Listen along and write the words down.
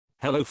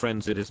Hello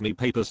friends, it is me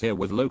Papers here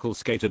with local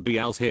skater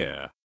B.Alls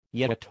here.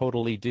 Yeah,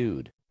 totally,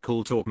 dude.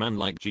 Cool talk man,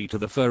 like G to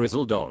the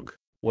furrizzle dog.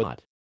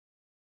 What?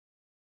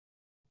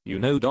 You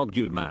know dog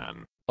dude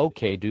man.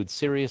 Okay, dude,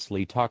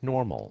 seriously, talk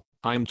normal.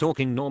 I'm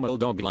talking normal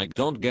dog, like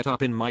don't get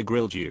up in my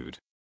grill dude.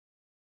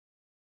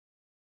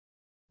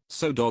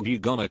 So dog, you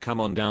gonna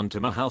come on down to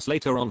my house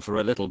later on for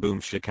a little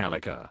boom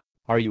shakalaka?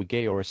 Are you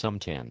gay or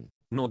something?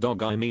 No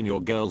dog, I mean your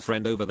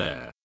girlfriend over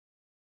there.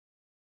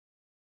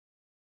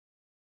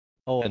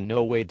 Oh, and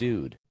no way,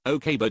 dude.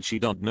 Okay, but she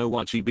don't know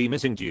what she be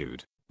missing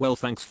dude. Well,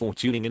 thanks for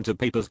tuning into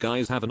Papers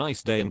guys, have a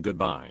nice day and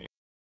goodbye.